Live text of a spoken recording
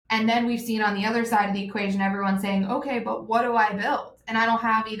And then we've seen on the other side of the equation, everyone saying, okay, but what do I build? And I don't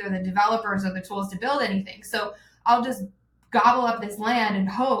have either the developers or the tools to build anything. So I'll just gobble up this land and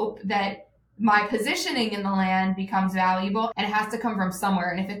hope that my positioning in the land becomes valuable, and it has to come from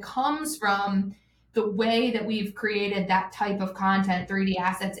somewhere. And if it comes from the way that we've created that type of content, 3D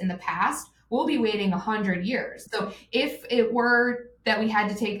assets in the past, we'll be waiting 100 years. So if it were that we had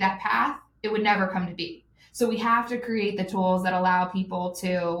to take that path, it would never come to be. So we have to create the tools that allow people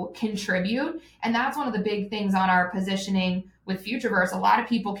to contribute. And that's one of the big things on our positioning with Futureverse. A lot of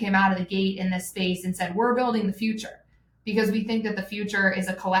people came out of the gate in this space and said, we're building the future, because we think that the future is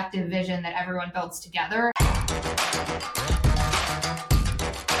a collective vision that everyone builds together.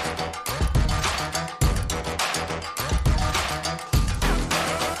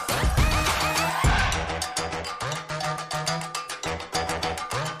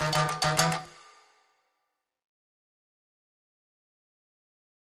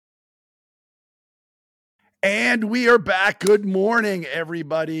 And we are back. Good morning,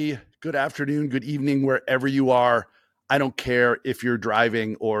 everybody. Good afternoon, good evening, wherever you are. I don't care if you're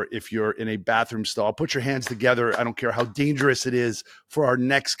driving or if you're in a bathroom stall. Put your hands together. I don't care how dangerous it is for our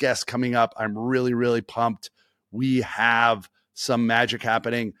next guest coming up. I'm really, really pumped. We have some magic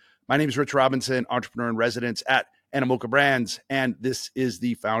happening. My name is Rich Robinson, entrepreneur in residence at Animoca Brands, and this is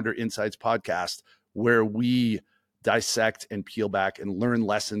the Founder Insights podcast, where we dissect and peel back and learn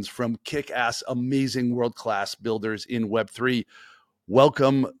lessons from kick-ass, amazing, world-class builders in Web3.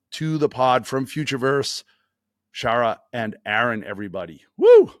 Welcome to the pod from Futureverse, Shara and Aaron, everybody.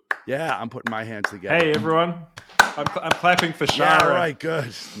 Woo! Yeah, I'm putting my hands together. Hey, everyone. I'm clapping for Shara. Yeah, all right,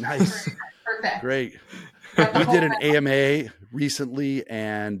 good. Nice. Perfect. Great. We did an AMA recently,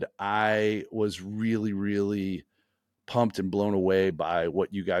 and I was really, really pumped and blown away by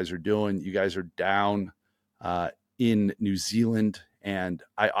what you guys are doing. You guys are down in New Zealand, and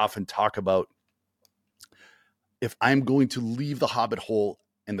I often talk about, if I'm going to leave the Hobbit hole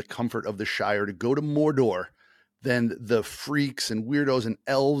and the comfort of the Shire to go to Mordor, then the freaks and weirdos and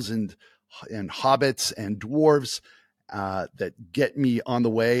elves and hobbits and dwarves that get me on the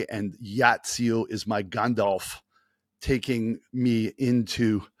way, and Yatsio is my Gandalf taking me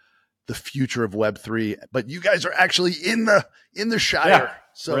into the future of Web3. But you guys are actually in the Shire, yeah,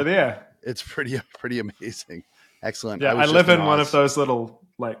 so we're there. It's pretty amazing. Excellent. Yeah, I live in one of those little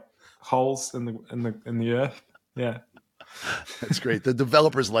holes in the earth. Yeah, that's great. The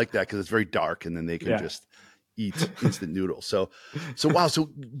developers like that because it's very dark, and then they can just eat instant noodles. So wow. So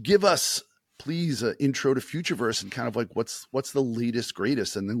give us, please, an intro to Futureverse and kind of what's the latest,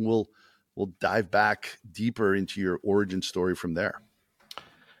 greatest, and then we'll dive back deeper into your origin story from there.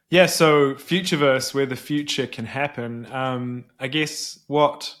 Yeah. So Futureverse, where the future can happen. I guess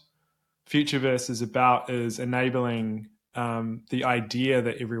what Futureverse is about is enabling the idea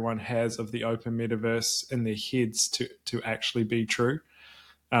that everyone has of the open metaverse in their heads to actually be true.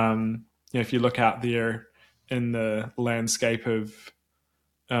 If you look out there in the landscape of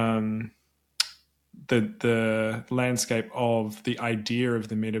the landscape of the idea of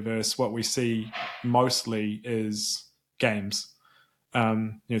the metaverse, what we see mostly is games,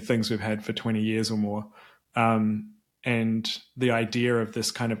 things we've had for 20 years or more. And the idea of this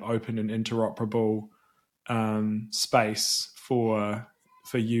kind of open and interoperable space for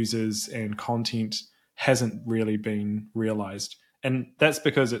users and content hasn't really been realized. And that's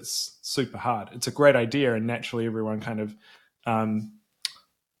because it's super hard. It's a great idea, and naturally everyone kind of,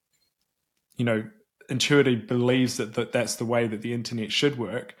 intuitively believes that that's the way that the internet should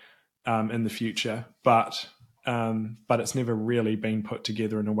work in the future. But it's never really been put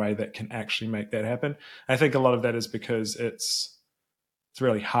together in a way that can actually make that happen. I think a lot of that is because it's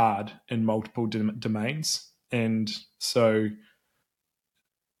really hard in multiple domains. And so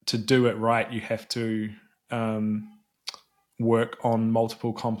to do it right, you have to work on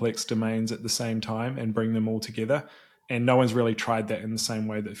multiple complex domains at the same time and bring them all together. And no one's really tried that in the same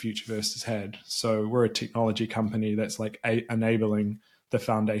way that Futureverse has had. So we're a technology company that's enabling the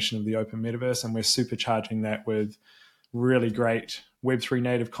foundation of the open metaverse, and we're supercharging that with really great Web3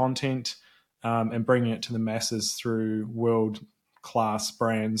 native content and bringing it to the masses through world-class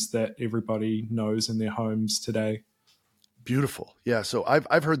brands that everybody knows in their homes today. Beautiful. Yeah. So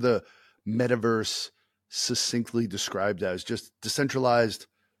I've heard the metaverse succinctly described as just decentralized,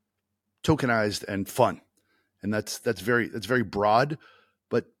 tokenized, and fun. And that's very broad,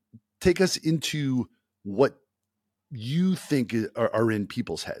 but take us into what you think are in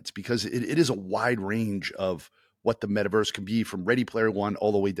people's heads, because it is a wide range of what the metaverse can be, from Ready Player One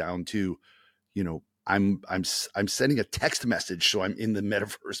all the way down to, I'm sending a text message, so I'm in the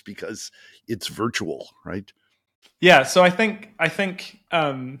metaverse because it's virtual, right? Yeah, so I think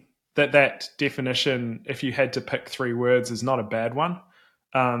that definition, if you had to pick 3 words, is not a bad one.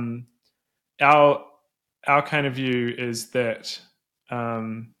 Um, our our kind of view is that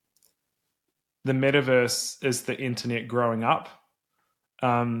um, the metaverse is the internet growing up,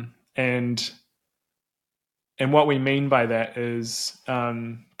 and what we mean by that is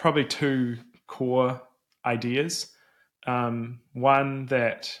probably 2 core ideas. One,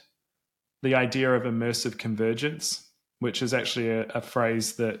 that the idea of immersive convergence, which is actually a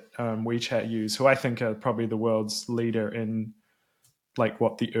phrase that WeChat use, who I think are probably the world's leader in like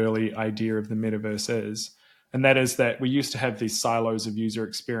what the early idea of the metaverse is. And that is that we used to have these silos of user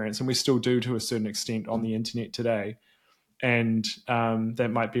experience, and we still do to a certain extent on the internet today. And that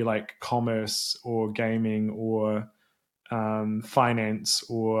might be like commerce or gaming or finance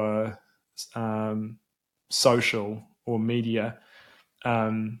or social or media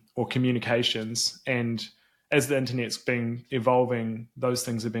or communications. And as the internet's been evolving, those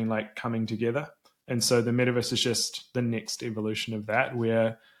things have been like coming together. And so the metaverse is just the next evolution of that,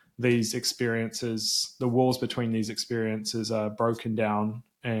 where these experiences, the walls between these experiences are broken down,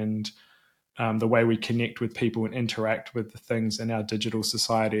 and the way we connect with people and interact with the things in our digital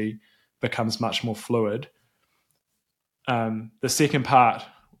society becomes much more fluid. The second part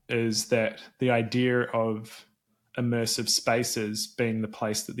is that the idea of immersive spaces being the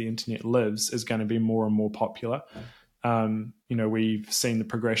place that the internet lives is going to be more and more popular. We've seen the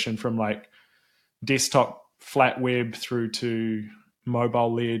progression from like desktop flat web through to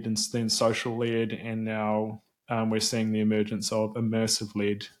mobile led and then social led, and now we're seeing the emergence of immersive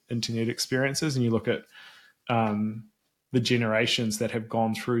led internet experiences. And you look at the generations that have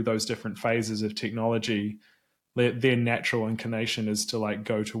gone through those different phases of technology, their natural inclination is to like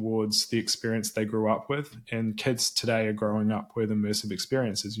go towards the experience they grew up with. And kids today are growing up with immersive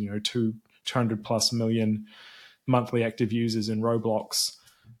experiences. 200 plus million monthly active users in Roblox.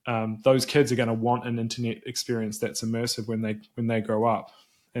 Those kids are going to want an internet experience that's immersive when they grow up.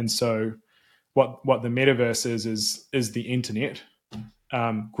 And so what the metaverse is the internet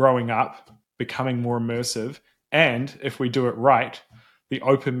growing up, becoming more immersive. And if we do it right, the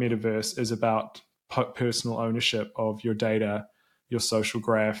open metaverse is about personal ownership of your data, your social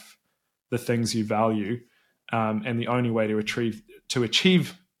graph, the things you value. And the only way to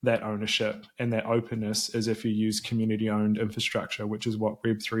achieve that ownership and that openness is if you use community-owned infrastructure, which is what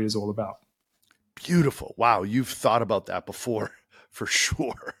Web3 is all about. Beautiful. Wow, you've thought about that before, for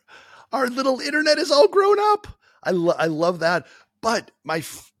sure. Our little internet is all grown up. I love that. But my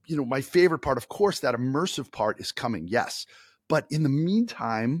favorite part, of course, that immersive part is coming. Yes. But in the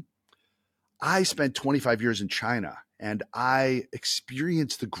meantime, I spent 25 years in China, and I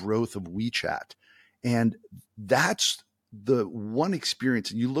experienced the growth of WeChat. And that's the one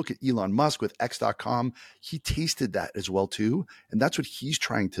experience. And you look at Elon Musk with X.com, he tasted that as well too. And that's what he's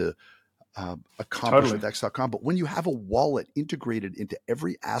trying to accomplish with X.com. But when you have a wallet integrated into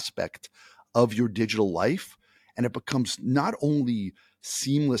every aspect of your digital life, and it becomes not only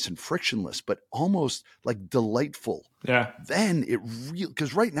seamless and frictionless, but almost like delightful. Yeah. Then it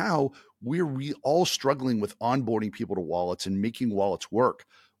because right now we're all struggling with onboarding people to wallets and making wallets work.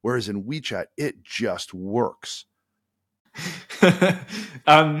 Whereas in WeChat, it just works.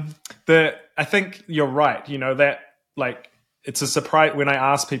 I think you're right. That like, it's a surprise when I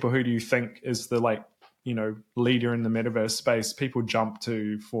ask people, who do you think is the leader in the metaverse space? People jump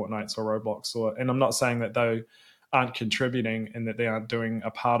to Fortnite or Roblox, and I'm not saying that they aren't contributing and that they aren't doing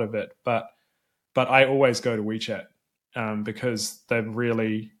a part of it, but I always go to WeChat because they've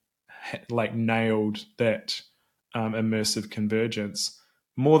really nailed that immersive convergence,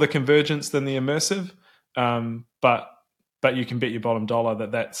 more the convergence than the immersive. But you can bet your bottom dollar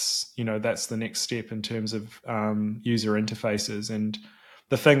that that's the next step in terms of user interfaces. And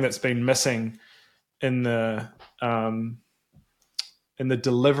the thing that's been missing in the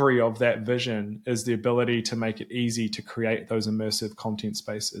delivery of that vision is the ability to make it easy to create those immersive content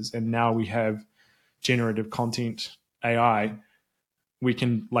spaces. And now we have generative content AI. We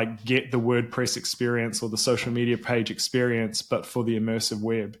can get the WordPress experience or the social media page experience, but for the immersive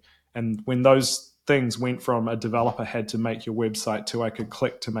web. And when those things went from a developer had to make your website to I could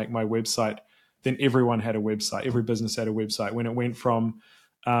click to make my website, then everyone had a website. Every business had a website. When it went from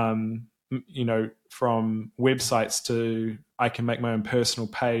from websites to I can make my own personal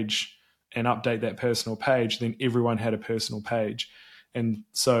page and update that personal page, then everyone had a personal page. And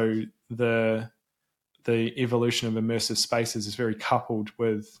so the evolution of immersive spaces is very coupled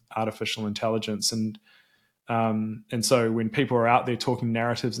with artificial intelligence. And so when people are out there talking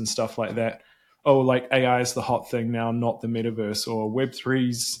narratives and stuff like that, AI is the hot thing now, not the metaverse, or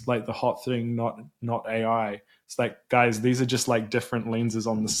Web3's the hot thing, not AI. It's like, guys, these are just like different lenses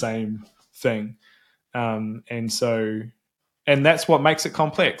on the same thing. And that's what makes it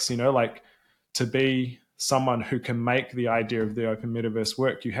complex, like to be someone who can make the idea of the open metaverse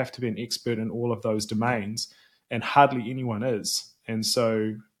work, you have to be an expert in all of those domains, and hardly anyone is. And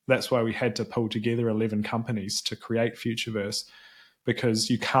so that's why we had to pull together 11 companies to create Futureverse, because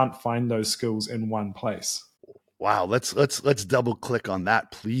you can't find those skills in one place. Wow. Let's double click on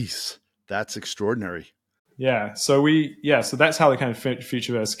that, please. That's extraordinary. Yeah. So that's how the kind of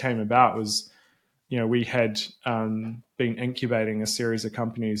Futureverse came about. Was, we had been incubating a series of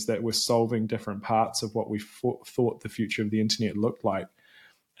companies that were solving different parts of what we thought the future of the internet looked like.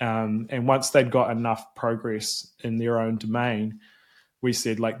 And once they'd got enough progress in their own domain, we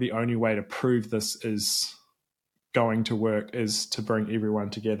said, like, the only way to prove this is going to work is to bring everyone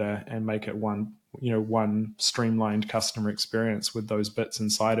together and make it one streamlined customer experience with those bits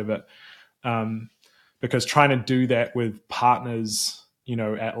inside of it. Because trying to do that with partners,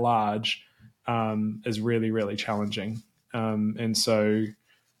 at large, is really, really challenging. And so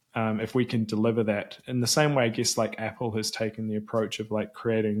if we can deliver that in the same way, I guess, like Apple has taken the approach of like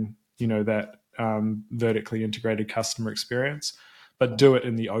creating, that vertically integrated customer experience, but do it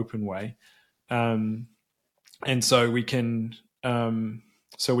in the open way. And so we can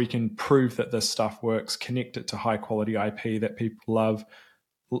prove that this stuff works, connect it to high quality IP that people love.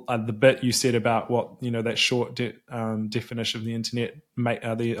 The bit you said about what, that short definition of the internet,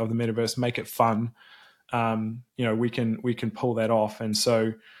 of the metaverse, make it fun. We can pull that off. And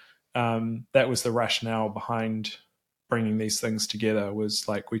so that was the rationale behind bringing these things together, was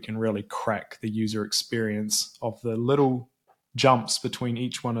like, we can really crack the user experience of the little jumps between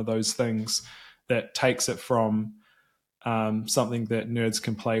each one of those things that takes it from something that nerds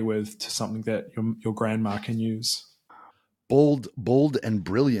can play with to something that your grandma can use. Bold and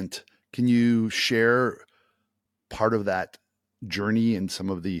brilliant. Can you share part of that journey and some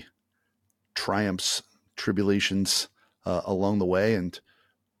of the triumphs, tribulations along the way, and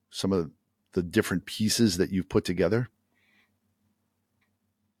some of the different pieces that you've put together?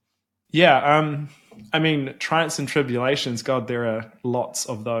 Yeah. I mean, triumphs and tribulations, God, there are lots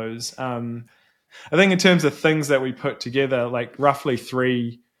of those. I think in terms of things that we put together, like roughly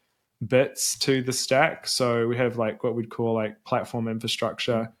 3 bits to the stack. So we have like what we'd call like platform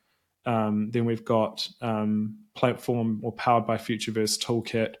infrastructure. Then we've got platform or powered by Futureverse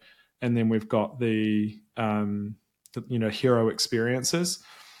toolkit. And then we've got the hero experiences.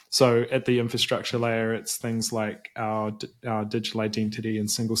 So at the infrastructure layer, it's things like our digital identity and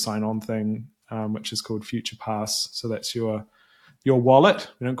single sign-on thing, which is called Future Pass. So that's your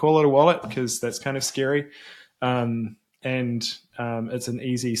wallet. We don't call it a wallet because that's kind of scary. And it's an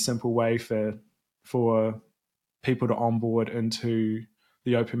easy, simple way for people to onboard into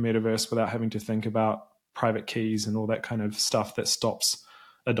the open metaverse without having to think about private keys and all that kind of stuff that stops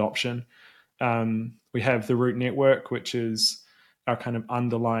adoption. We have the root network, which is our kind of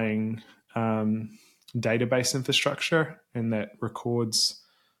underlying database infrastructure, and that records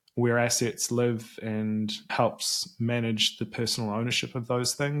where assets live and helps manage the personal ownership of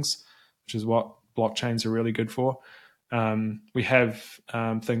those things, which is what blockchains are really good for. We have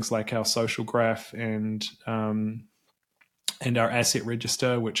things like our social graph and our asset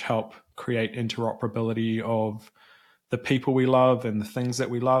register, which help create interoperability of the people we love and the things that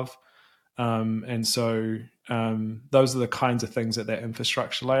we love. And so those are the kinds of things at that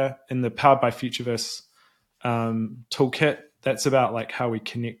infrastructure layer. In the Powered by Futureverse toolkit, that's about like how we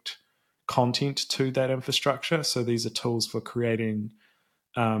connect content to that infrastructure. So these are tools for creating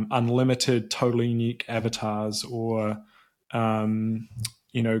unlimited, totally unique avatars, or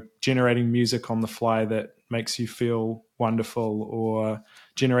generating music on the fly that makes you feel wonderful, or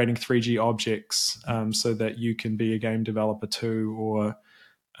generating 3D objects so that you can be a game developer too, or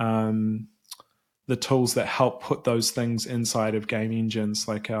the tools that help put those things inside of game engines,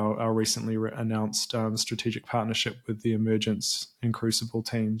 like our recently announced strategic partnership with the Emergence and Crucible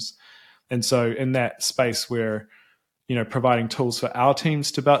teams. And so in that space, we're providing tools for our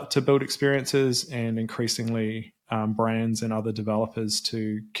teams to build experiences, and increasingly brands and other developers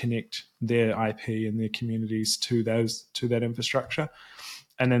to connect their IP and their communities to that infrastructure.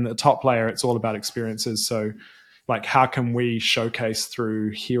 And then the top layer, it's all about experiences. So like, how can we showcase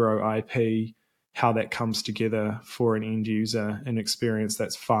through hero IP how that comes together for an end user, an experience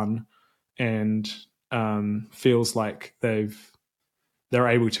that's fun and feels like they're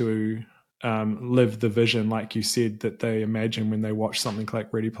able to live the vision, like you said, that they imagine when they watch something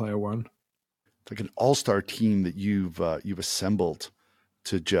like Ready Player One. It's like an all-star team that you've assembled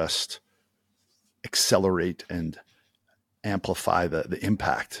to just accelerate and amplify the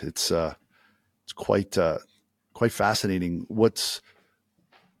impact. It's quite quite fascinating. What's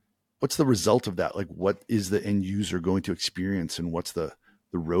the result of that? Like, what is the end user going to experience, and what's the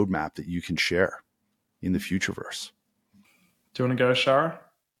roadmap that you can share in the Futureverse? Do you want to go, Shara?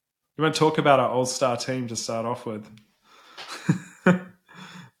 You want to talk about our all-star team to start off with?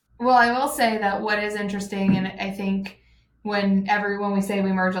 Well, I will say that what is interesting, and I think when we say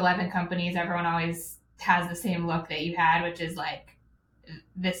we merge 11 companies, everyone always has the same look that you had, which is like,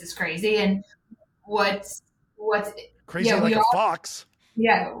 this is crazy. And what's crazy, like a fox.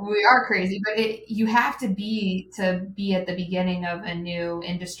 Yeah, we are crazy, but you have to be at the beginning of a new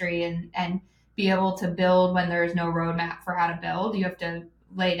industry and be able to build when there's no roadmap for how to build. You have to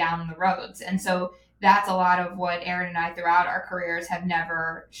lay down the roads. And so that's a lot of what Aaron and I throughout our careers have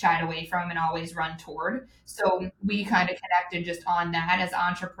never shied away from and always run toward. So we kind of connected just on that as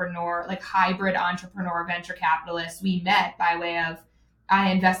entrepreneur, like hybrid entrepreneur venture capitalists. We met by way of I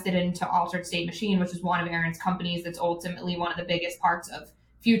invested into Altered State Machine, which is one of Aaron's companies that's ultimately one of the biggest parts of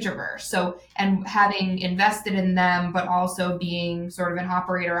Futureverse. So, and having invested in them, but also being sort of an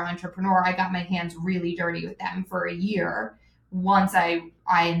operator entrepreneur, I got my hands really dirty with them for a year once I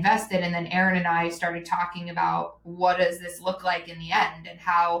invested. And then Aaron and I started talking about what does this look like in the end, and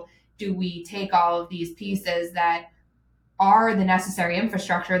how do we take all of these pieces that are the necessary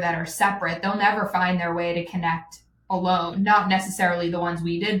infrastructure that are separate. They'll never find their way to connect alone, not necessarily the ones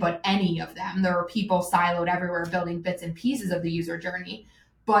we did, but any of them. There are people siloed everywhere building bits and pieces of the user journey.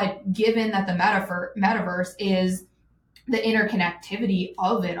 But given that the metaverse is the interconnectivity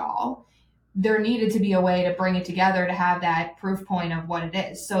of it all, there needed to be a way to bring it together to have that proof point of what it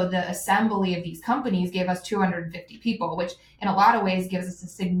is. So the assembly of these companies gave us 250 people, which in a lot of ways gives us a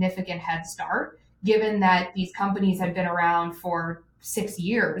significant head start, given that these companies had been around for 6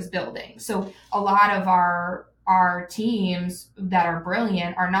 years building. So a lot of our teams that are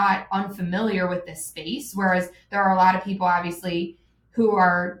brilliant are not unfamiliar with this space, whereas there are a lot of people obviously who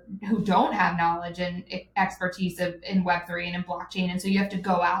don't have knowledge and expertise in Web3 and in blockchain. And so you have to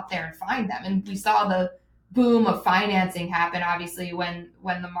go out there and find them. And we saw the boom of financing happen, obviously, when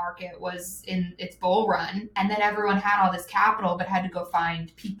the market was in its bull run. And then everyone had all this capital, but had to go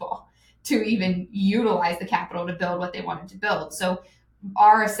find people to even utilize the capital to build what they wanted to build. So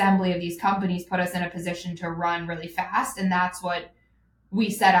our assembly of these companies put us in a position to run really fast. And that's what we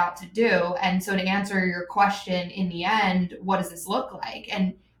set out to do. And so to answer your question, in the end, what does this look like?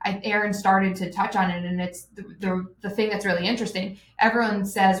 And Aaron started to touch on it, and it's the thing that's really interesting. Everyone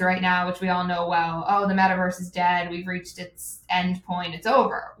says right now, which we all know well, oh, the metaverse is dead. We've reached its end point. It's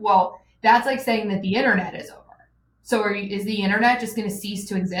over. Well, that's like saying that the internet is over. So is the internet just going to cease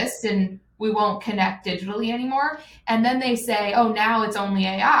to exist and we won't connect digitally anymore? And then they say, oh, now it's only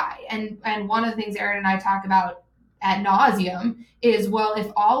AI. And one of the things Aaron and I talk about ad nauseum is, well,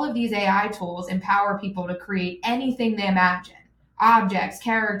 if all of these AI tools empower people to create anything they imagine, objects,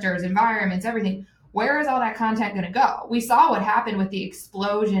 characters, environments, everything, where is all that content going to go? We saw what happened with the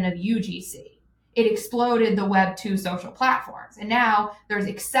explosion of UGC. It exploded the Web 2 social platforms. And now there's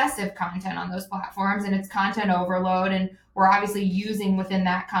excessive content on those platforms, and it's content overload. And we're obviously using within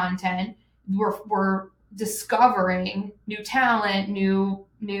that content, we're discovering new talent,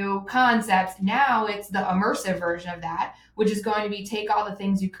 new concepts. Now it's the immersive version of that, which is going to be take all the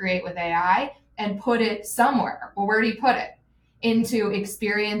things you create with AI and put it somewhere. Well, where do you put it? Into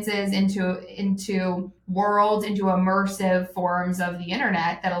experiences, into worlds, into immersive forms of the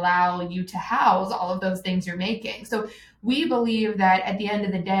internet that allow you to house all of those things you're making. So we believe that at the end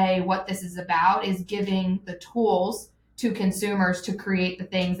of the day, what this is about is giving the tools to consumers to create the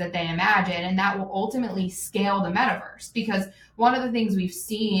things that they imagine. And that will ultimately scale the metaverse. Because one of the things we've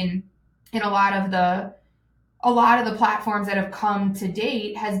seen in a lot of the platforms that have come to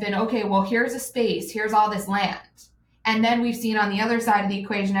date has been, okay, well, here's a space, here's all this land. And then we've seen on the other side of the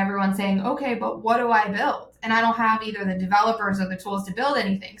equation, everyone saying, okay, but what do I build? And I don't have either the developers or the tools to build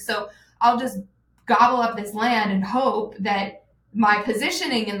anything. So I'll just gobble up this land and hope that my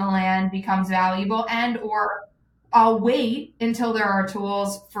positioning in the land becomes valuable, and or I'll wait until there are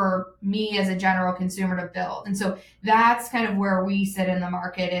tools for me as a general consumer to build. And so that's kind of where we sit in the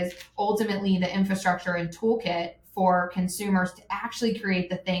market, is ultimately the infrastructure and toolkit for consumers to actually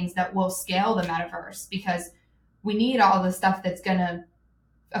create the things that will scale the metaverse, because we need all the stuff that's going to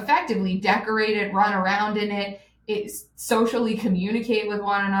effectively decorate it, run around in it, socially communicate with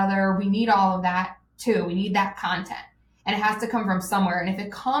one another. We need all of that too. We need that content, and it has to come from somewhere. And if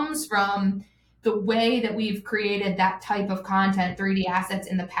it comes from the way that we've created that type of content, 3D assets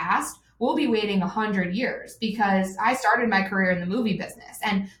in the past, we'll be waiting 100 years, because I started my career in the movie business,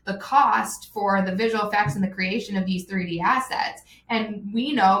 and the cost for the visual effects and the creation of these 3D assets. And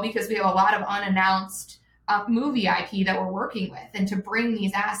we know, because we have a lot of unannounced movie IP that we're working with, and to bring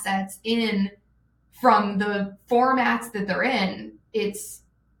these assets in from the formats that they're in, it's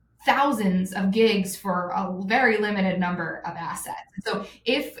thousands of gigs for a very limited number of assets. So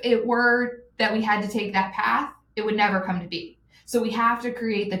if it were that we had to take that path, it would never come to be. So we have to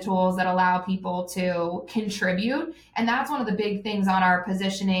create the tools that allow people to contribute. And that's one of the big things on our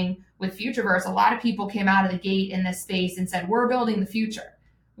positioning with Futureverse. A lot of people came out of the gate in this space and said, we're building the future.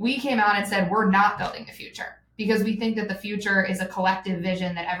 We came out and said, we're not building the future, because we think that the future is a collective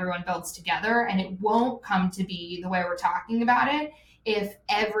vision that everyone builds together, and it won't come to be the way we're talking about it if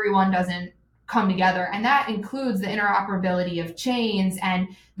everyone doesn't come together. And that includes the interoperability of chains and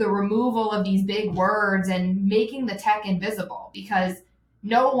the removal of these big words and making the tech invisible, because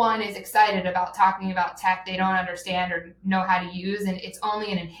no one is excited about talking about tech they don't understand or know how to use. And it's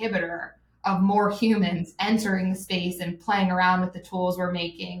only an inhibitor of more humans entering the space and playing around with the tools we're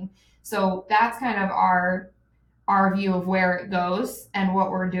making. So that's kind of our view of where it goes and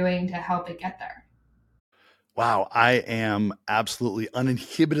what we're doing to help it get there. Wow, I am absolutely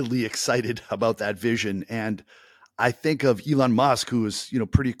uninhibitedly excited about that vision. And I think of Elon Musk, who is,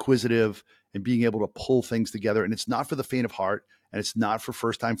 pretty acquisitive and being able to pull things together. And it's not for the faint of heart, and it's not for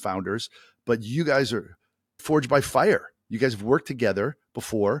first-time founders, but you guys are forged by fire. You guys have worked together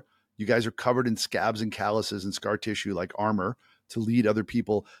before. You guys are covered in scabs and calluses and scar tissue like armor to lead other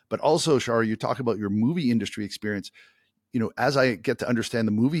people. But also, Shara, you talk about your movie industry experience. As I get to understand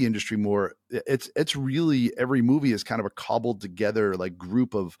the movie industry more, it's really, every movie is kind of a cobbled together like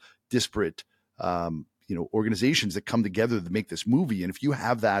group of disparate, organizations that come together to make this movie. And if you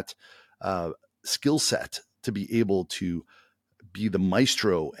have that skill set to be able to be the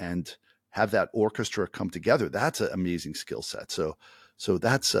maestro and have that orchestra come together, that's an amazing skill set. So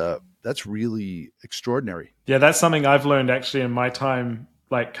that's really extraordinary. Yeah, that's something I've learned actually in my time,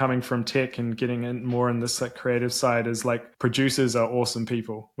 like coming from tech and getting in more in this like creative side, is like producers are awesome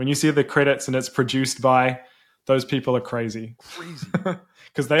people. When you see the credits and it's produced by, those people are crazy.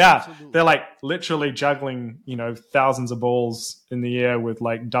 Because they are. Absolutely. They're like literally juggling, thousands of balls in the air with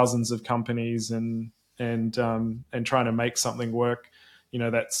like dozens of companies and trying to make something work.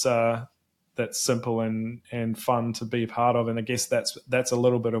 That's simple and fun to be part of. And I guess that's a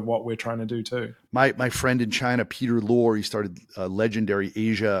little bit of what we're trying to do too. My friend in China, Peter Lorre, he started Legendary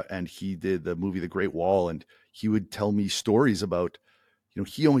Asia, and he did the movie The Great Wall. And he would tell me stories about,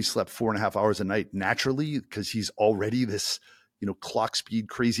 he only slept 4.5 hours a night naturally because he's already this, clock speed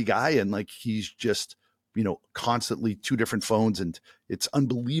crazy guy. And like, he's just, constantly two different phones, and it's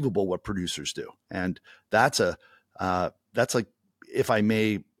unbelievable what producers do. And that's like, if I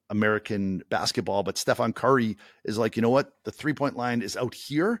may, American basketball, but Stephen Curry is like, you know what? The 3-point line is out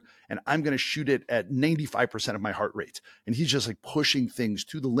here, and I'm going to shoot it at 95% of my heart rate. And he's just like pushing things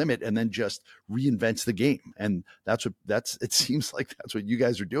to the limit and then just reinvents the game. And it seems like that's what you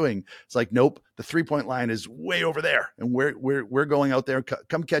guys are doing. It's like, nope, the 3-point line is way over there, and we're going out there.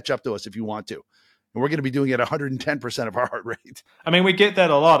 Come catch up to us if you want to. And we're going to be doing it at 110% of our heart rate. I mean, we get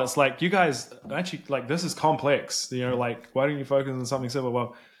that a lot. It's like, you guys actually, like, this is complex, like, why don't you focus on something simple?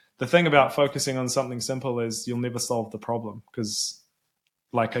 Well, the thing about focusing on something simple is you'll never solve the problem, because,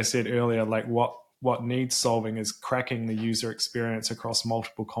 like I said earlier, like what needs solving is cracking the user experience across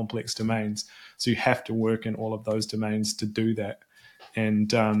multiple complex domains. So you have to work in all of those domains to do that. And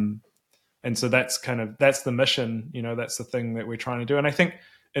so that's the mission, that's the thing that we're trying to do. And I think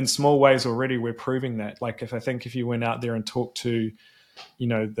in small ways already we're proving that. Like, if you went out there and talked to,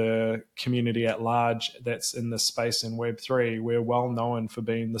 the community at large that's in this space in Web3, we're well known for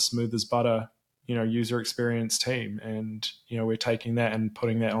being the smooth as butter, user experience team. And, we're taking that and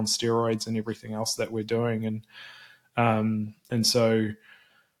putting that on steroids and everything else that we're doing. And so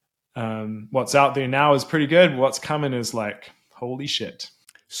what's out there now is pretty good. What's coming is like, holy shit.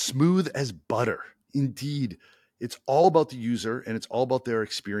 Smooth as butter. Indeed. It's all about the user, and it's all about their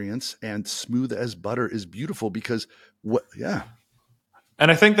experience, and smooth as butter is beautiful because yeah.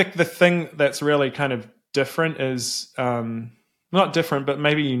 And I think that the thing that's really kind of different is, not different, but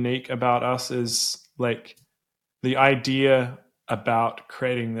maybe unique about us is like the idea about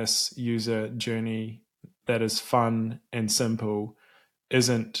creating this user journey that is fun and simple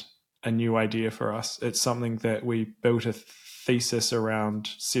isn't a new idea for us. It's something that we built a thesis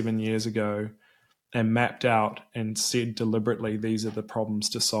around 7 years ago and mapped out and said deliberately, these are the problems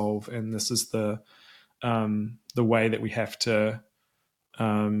to solve. And this is the way that we have to,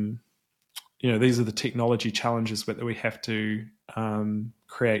 these are the technology challenges that we have to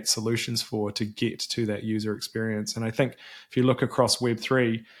create solutions for to get to that user experience. And I think if you look across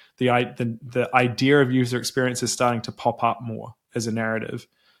Web3, the idea of user experience is starting to pop up more as a narrative.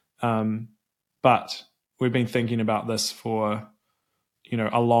 But we've been thinking about this for,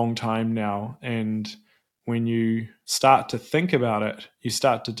 a long time now. And when you start to think about it, you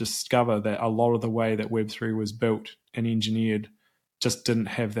start to discover that a lot of the way that Web3 was built and engineered just didn't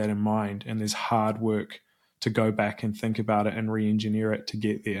have that in mind. And there's hard work to go back and think about it and re-engineer it to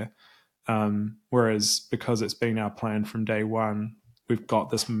get there. Whereas because it's been our plan from day one, we've got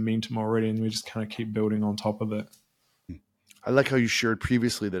this momentum already, and we just kind of keep building on top of it. I like how you shared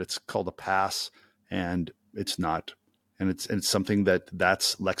previously that it's called a pass, and it's not. And it's something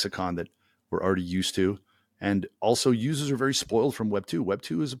that's lexicon that we're already used to. And also users are very spoiled from Web 2. Web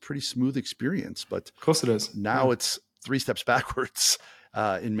 2 is a pretty smooth experience, but of course it is. Now it's 3 steps backwards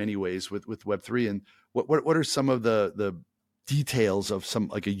in many ways with Web 3. And what are some of the details of some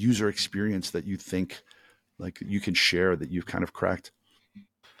like a user experience that you think like you can share that you've kind of cracked?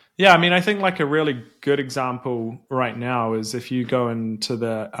 Yeah, I mean, I think like a really good example right now is if you go into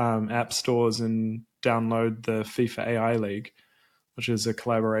the app stores and download the FIFA AI League, which is a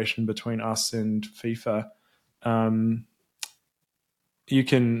collaboration between us and FIFA. You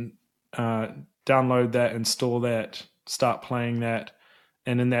can download that, install that, start playing that,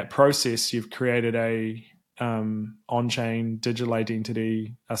 and in that process, you've created a on-chain digital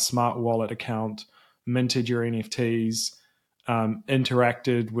identity, a smart wallet account, minted your NFTs,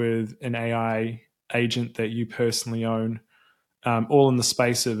 interacted with an AI agent that you personally own, all in the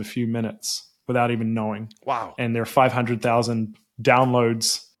space of a few minutes without even knowing. Wow! And there are 500,000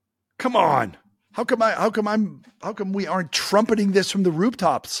 downloads. Come on. How come we aren't trumpeting this from the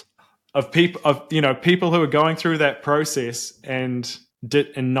rooftops? Of people who are going through that process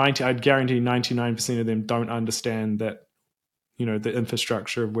I'd guarantee 99% of them don't understand that, the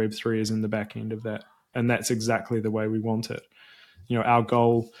infrastructure of Web3 is in the back end of that. And that's exactly the way we want it. Our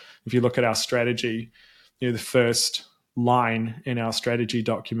goal, if you look at our strategy, the first line in our strategy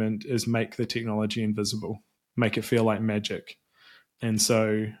document is make the technology invisible, make it feel like magic. And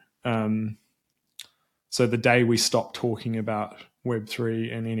so, so the day we stop talking about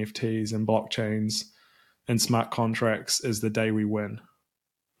Web3 and NFTs and blockchains and smart contracts is the day we win.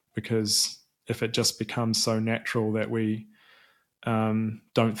 Because if it just becomes so natural that we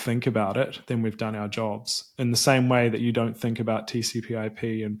don't think about it, then we've done our jobs. In the same way that you don't think about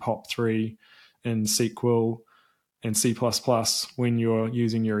TCP/IP and POP3 and SQL and C++ when you're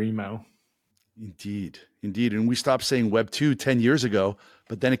using your email. Indeed. And we stopped saying Web 2 10 years ago,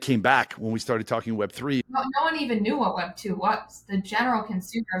 but then it came back when we started talking Web 3. No one even knew what Web 2 was. The general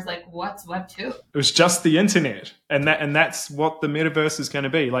consumer is like, what's Web 2? It was just the internet. And that's what the metaverse is going to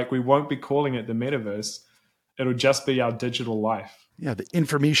be. Like, we won't be calling it the metaverse. It'll just be our digital life. Yeah, the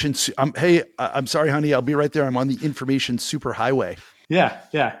information. Hey, I'm sorry, honey. I'll be right there. I'm on the information superhighway. Yeah,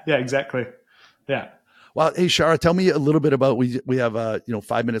 exactly. Yeah. Well, hey, Shara, tell me a little bit about, we have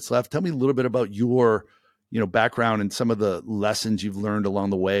 5 minutes left. Tell me a little bit about your, background and some of the lessons you've learned along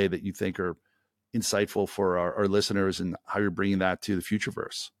the way that you think are insightful for our listeners and how you're bringing that to the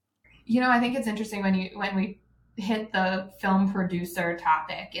Futureverse. I think it's interesting when we hit the film producer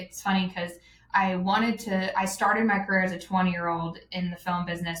topic. It's funny because I started my career as a 20-year-old in the film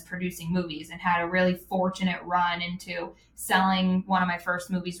business producing movies and had a really fortunate run into selling one of my first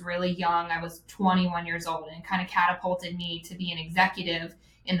movies really young. I was 21 years old, and it kind of catapulted me to be an executive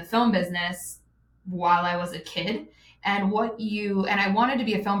in the film business while I was a kid. And I wanted to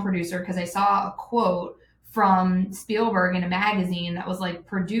be a film producer because I saw a quote from Spielberg in a magazine that was like,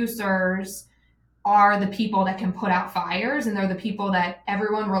 producers are the people that can put out fires, and they're the people that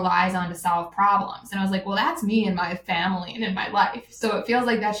everyone relies on to solve problems. And I was like, well, that's me and my family and in my life. So it feels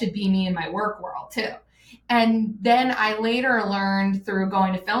like that should be me in my work world too. And then I later learned through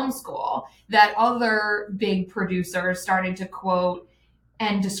going to film school that other big producers started to quote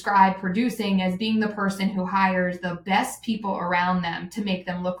and describe producing as being the person who hires the best people around them to make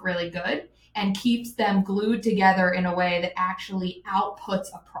them look really good and keeps them glued together in a way that actually outputs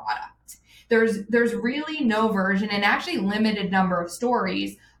a product. There's really no version, and actually limited number of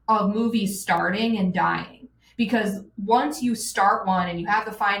stories of movies starting and dying. Because once you start one and you have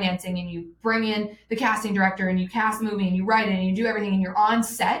the financing and you bring in the casting director and you cast the movie and you write it and you do everything and you're on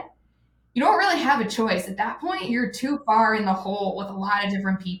set, you don't really have a choice. At that point, you're too far in the hole with a lot of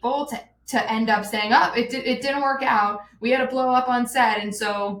different people to end up saying, oh, it didn't work out. We had to blow up on set, and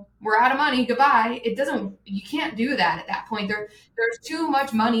so we're out of money. Goodbye. You can't do that at that point. There's too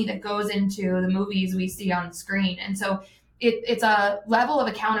much money that goes into the movies we see on the screen. And so it's a level of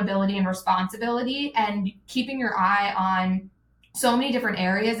accountability and responsibility and keeping your eye on so many different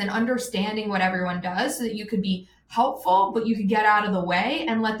areas and understanding what everyone does so that you could be helpful, but you could get out of the way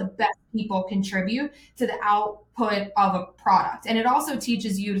and let the best people contribute to the output of a product. And it also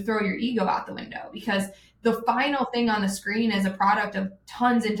teaches you to throw your ego out the window, because the final thing on the screen is a product of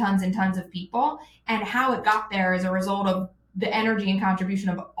tons and tons and tons of people, and how it got there is a result of the energy and contribution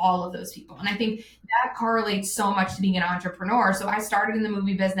of all of those people. And I think that correlates so much to being an entrepreneur. So I started in the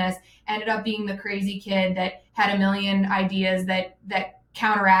movie business, ended up being the crazy kid that had a million ideas that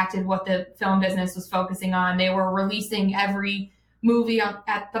counteracted what the film business was focusing on. They were releasing every movie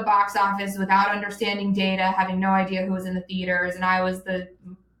at the box office without understanding data, having no idea who was in the theaters. And I was the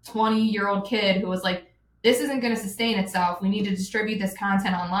 20-year-old kid who was like, this isn't going to sustain itself. We need to distribute this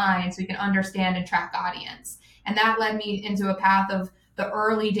content online so we can understand and track audience. And that led me into a path of the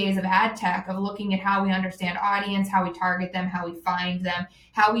early days of ad tech, of looking at how we understand audience, how we target them, how we find them,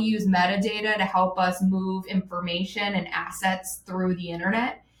 how we use metadata to help us move information and assets through the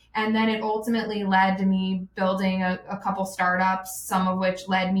internet. And then it ultimately led to me building a couple startups, some of which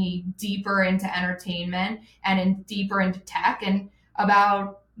led me deeper into entertainment and deeper into tech. And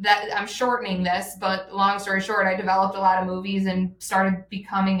about that, I'm shortening this, but long story short, I developed a lot of movies and started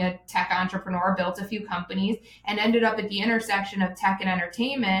becoming a tech entrepreneur, built a few companies, and ended up at the intersection of tech and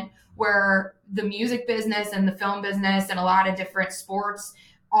entertainment, where the music business and the film business and a lot of different sports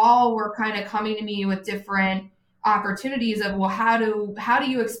all were kind of coming to me with different opportunities of, well, how do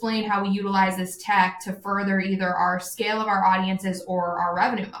you explain how we utilize this tech to further either our scale of our audiences or our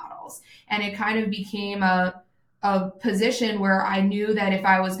revenue models? And it kind of became a position where I knew that if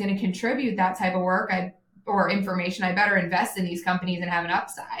I was going to contribute that type of work or information, I better invest in these companies and have an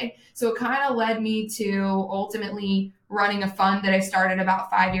upside. So it kind of led me to ultimately running a fund that I started about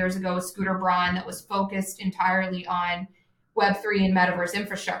 5 years ago with Scooter Braun that was focused entirely on Web3 and metaverse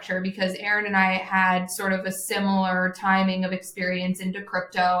infrastructure, because Aaron and I had sort of a similar timing of experience into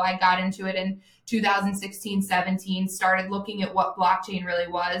crypto. I got into it in 2016, 17, started looking at what blockchain really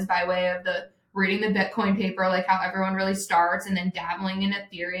was by way of reading the Bitcoin paper, like how everyone really starts, and then dabbling in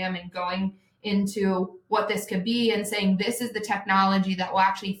Ethereum and going into what this could be and saying, this is the technology that will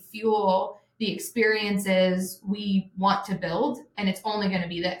actually fuel the experiences we want to build. And it's only going to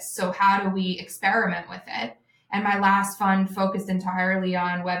be this. So how do we experiment with it? And my last fund focused entirely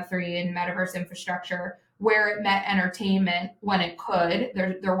on Web3 and metaverse infrastructure, where it met entertainment when it could.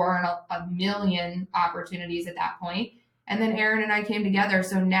 There weren't a million opportunities at that point. And then Aaron and I came together.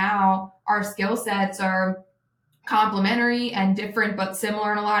 So now our skill sets are complementary and different, but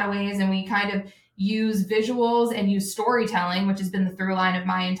similar in a lot of ways. And we kind of use visuals and use storytelling, which has been the through line of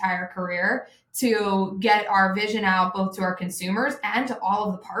my entire career, to get our vision out both to our consumers and to all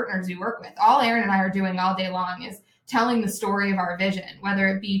of the partners we work with. All Aaron and I are doing all day long is telling the story of our vision, whether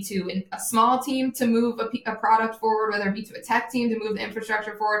it be to a small team to move a product forward, whether it be to a tech team to move the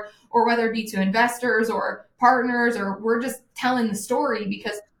infrastructure forward, or whether it be to investors or partners, or we're just telling the story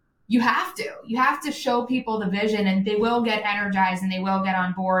because you have to show people the vision, and they will get energized and they will get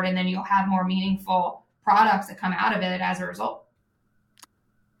on board, and then you'll have more meaningful products that come out of it as a result.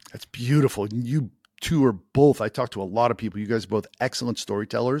 That's beautiful. You two are both, I talk to a lot of people. You guys are both excellent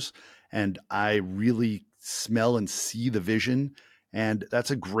storytellers, and I really smell and see the vision. And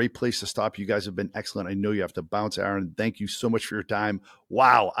that's a great place to stop. You guys have been excellent. I know you have to bounce, Aaron. Thank you so much for your time.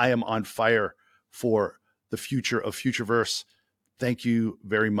 Wow, I am on fire for the future of Futureverse. Thank you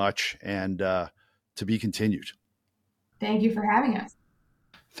very much, and to be continued. Thank you for having us.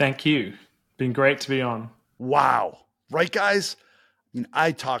 Thank you. Been great to be on. Wow. Right, guys? I mean,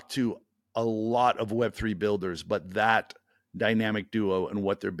 I talk to a lot of Web3 builders, but that dynamic duo and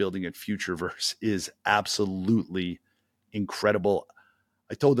what they're building at Futureverse is absolutely incredible.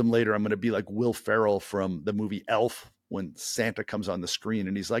 I told them later I'm going to be like Will Ferrell from the movie Elf when Santa comes on the screen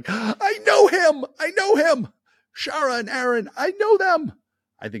and he's like, I know him. Shara and Aaron, I know them.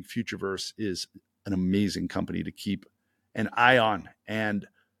 I think Futureverse is an amazing company to keep an eye on. And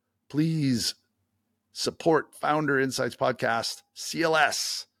please support Founder Insights Podcast,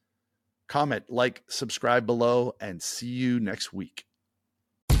 CLS. Comment, like, subscribe below, and see you next week.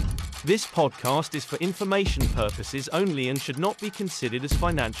 This podcast is for information purposes only and should not be considered as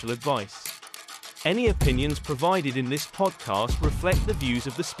financial advice. Any opinions provided in this podcast reflect the views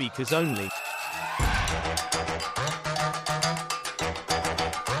of the speakers only.